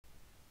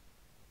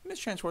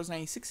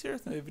Transformers96 here.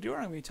 In the video, I'm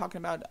going to be talking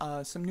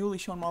about some newly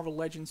shown Marvel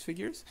Legends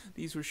figures.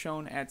 These were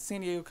shown at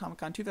San Diego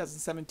Comic-Con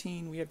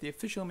 2017. We have the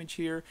official image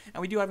here,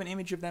 and we do have an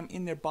image of them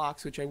in their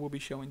box, which I will be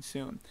showing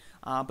soon.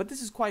 But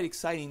this is quite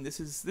exciting. This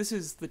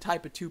is the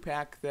type of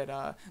 2-pack that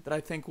I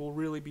think will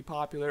really be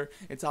popular.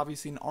 It's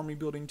obviously an army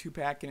building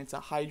 2-pack, and it's a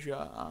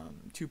Hydra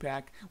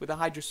 2-pack with a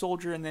Hydra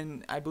soldier, and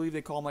then I believe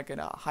they call him like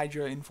a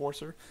Hydra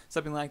enforcer,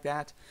 something like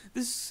that.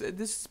 This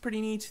is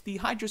pretty neat. The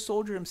Hydra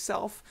soldier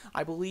himself,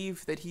 I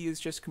believe that he is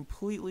just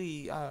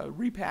completely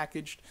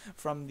repackaged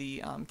from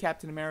the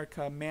Captain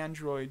America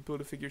Mandroid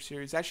Build-A-Figure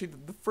series. Actually,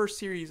 the first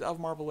series of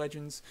Marvel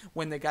Legends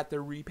when they got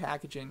their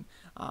repackaging.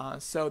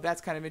 So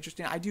that's kind of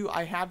interesting.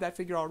 I have that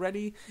figure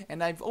already,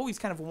 and I've always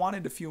kind of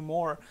wanted a few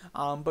more,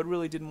 but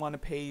really didn't want to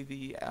pay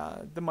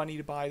the money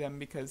to buy them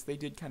because they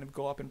did kind of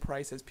go up in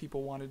price as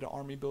people wanted to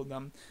army build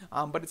them.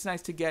 But it's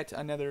nice to get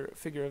another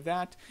figure of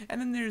that. And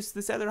then there's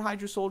this other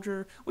Hydra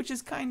soldier, which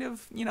is kind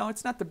of, you know,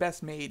 it's not the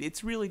best made.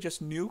 It's really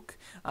just Nuke.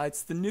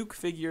 It's the Nuke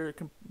figure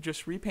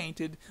just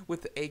repainted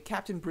with a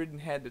Captain Britain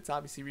head that's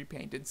obviously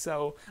repainted.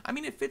 So, I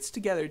mean, it fits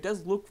together. It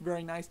does look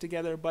very nice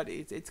together, but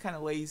it's kind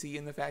of lazy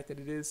in the fact that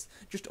it is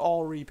just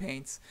all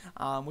repaints,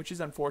 which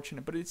is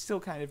unfortunate, but it's still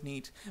kind of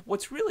neat.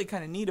 What's really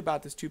kind of neat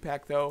about this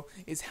 2-pack, though,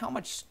 is how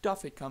much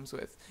stuff it comes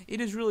with.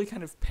 It is really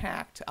kind of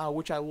packed,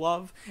 which I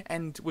love,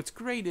 and what's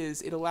great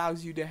is it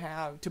allows you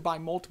to buy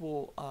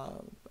multiple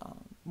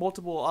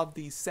of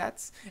these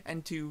sets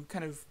and to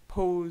kind of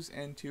pose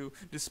and to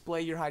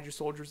display your Hydra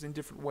soldiers in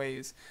different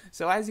ways.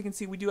 So as you can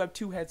see, we do have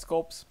 2 head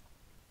sculpts.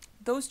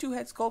 Those 2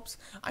 head sculpts,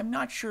 I'm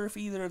not sure if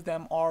either of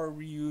them are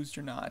reused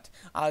or not.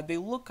 They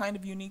look kind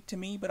of unique to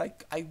me,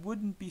 but I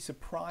wouldn't be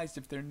surprised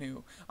if they're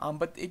new.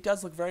 But it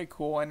does look very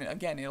cool, and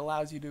again, it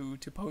allows you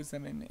to pose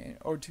them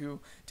or to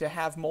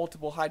have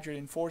multiple Hydra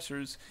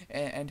enforcers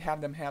and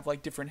have them have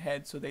like different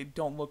heads so they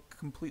don't look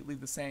completely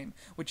the same,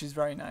 which is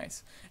very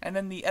nice. And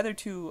then the other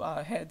 2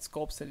 head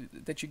sculpts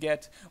that you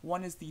get,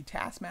 one is the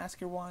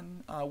Taskmaster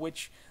one,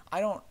 which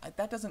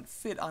that doesn't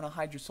fit on a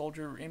Hydra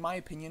soldier in my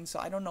opinion, so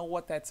I don't know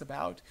what that's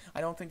about. I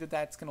don't think that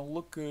that's going to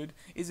look good.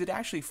 Is it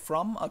actually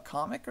from a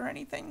comic or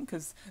anything?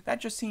 Because that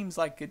just seems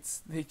like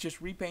they just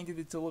repainted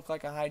it to look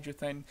like a Hydra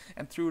thing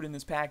and threw it in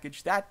this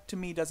package. That to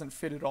me doesn't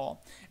fit at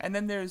all. And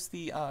then there's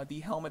the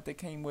helmet that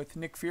came with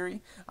Nick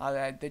Fury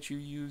that you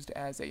used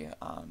as a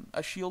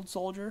shield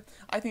soldier.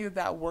 I think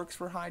that works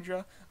for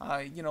Hydra.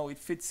 You know, it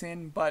fits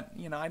in, but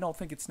you know, I don't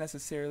think it's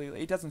necessarily.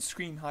 It doesn't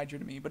scream Hydra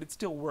to me, but it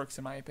still works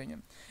in my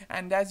opinion.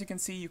 And as you can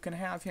see, you can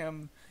have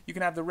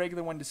the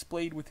regular one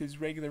displayed with his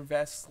regular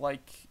vest,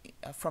 like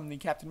from the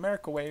Captain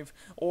America wave,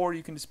 or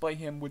you can display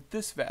him with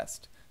this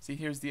vest. See,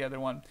 here's the other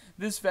one.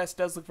 This vest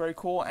does look very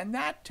cool, and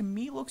that to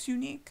me looks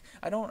unique.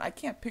 I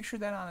can't picture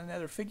that on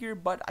another figure,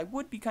 but I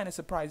would be kind of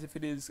surprised if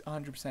it is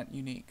 100%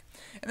 unique.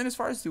 And then as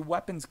far as the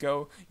weapons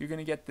go, you're going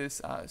to get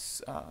this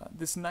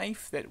this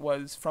knife that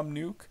was from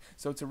Nuke,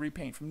 so it's a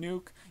repaint from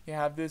Nuke. You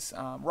have this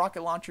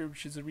rocket launcher,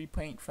 which is a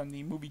repaint from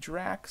the movie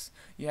Drax.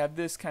 You have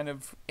this kind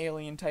of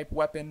alien type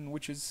weapon,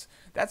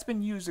 that's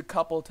been used a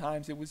couple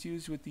times. It was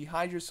used with the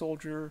Hydra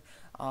soldier.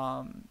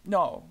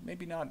 No,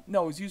 maybe not.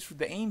 No, it was used for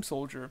the AIM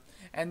soldier,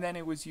 and then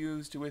it was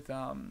used with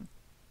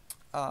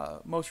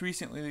most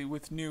recently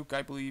with Nuke.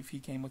 I believe he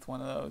came with one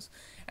of those.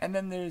 And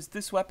then there's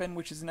this weapon,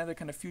 which is another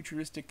kind of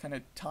futuristic kind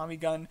of Tommy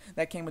gun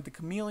that came with the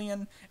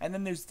Chameleon. And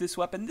then there's this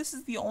weapon. This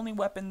is the only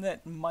weapon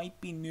that might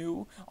be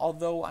new,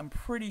 although I'm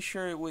pretty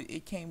sure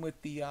it came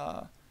with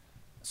the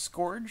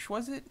Scourge,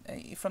 was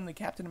it? From the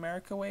Captain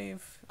America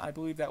wave? I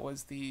believe that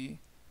was the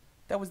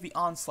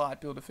Onslaught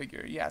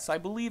Build-A-Figure. Yeah, so I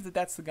believe that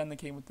that's the gun that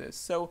came with this.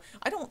 So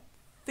I don't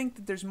think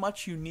that there's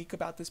much unique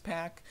about this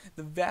pack.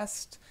 The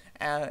vest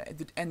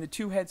and the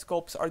 2 head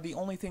sculpts are the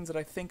only things that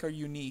I think are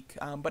unique.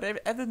 But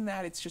other than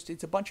that,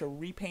 it's a bunch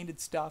of repainted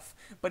stuff,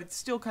 but it's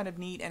still kind of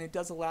neat, and it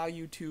does allow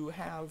you to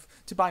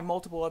buy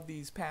multiple of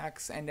these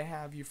packs and to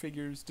have your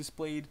figures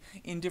displayed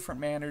in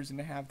different manners and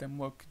to have them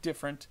look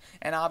different.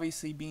 And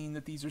obviously, being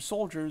that these are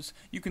soldiers,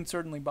 you can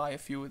certainly buy a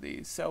few of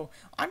these. So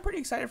I'm pretty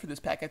excited for this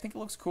pack. I think it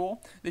looks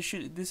cool.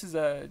 This is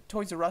a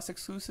Toys R Us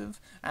exclusive,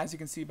 as you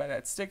can see by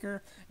that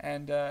sticker,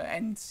 and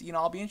you know,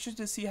 I'll be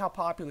interested to see how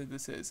popular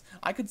this is.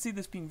 I could see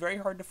this being very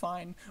hard to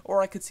find,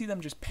 or I could see them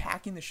just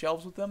packing the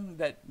shelves with them,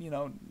 that you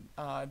know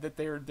that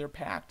they're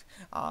packed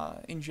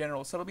in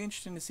general. So it'll be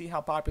interesting to see how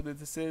popular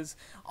this is.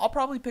 I'll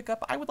probably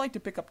I would like to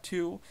pick up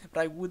 2,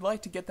 but I would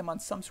like to get them on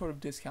some sort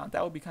of discount.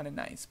 That would be kind of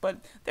nice.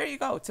 But there you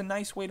go. It's a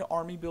nice way to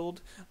army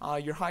build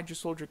your Hydra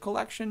soldier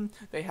collection.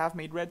 They have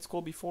made Red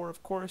Skull before,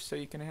 of course, so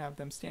you can have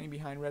them standing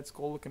behind Red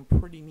Skull looking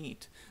pretty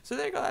neat. So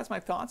there you go. That's my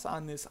thoughts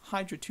on this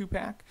Hydra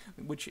 2-pack,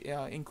 which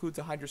includes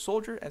a Hydra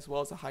soldier as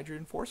well as a Hydra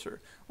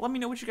enforcer. Let me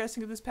know what you guys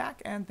think of this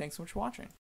pack, and thanks so much for watching.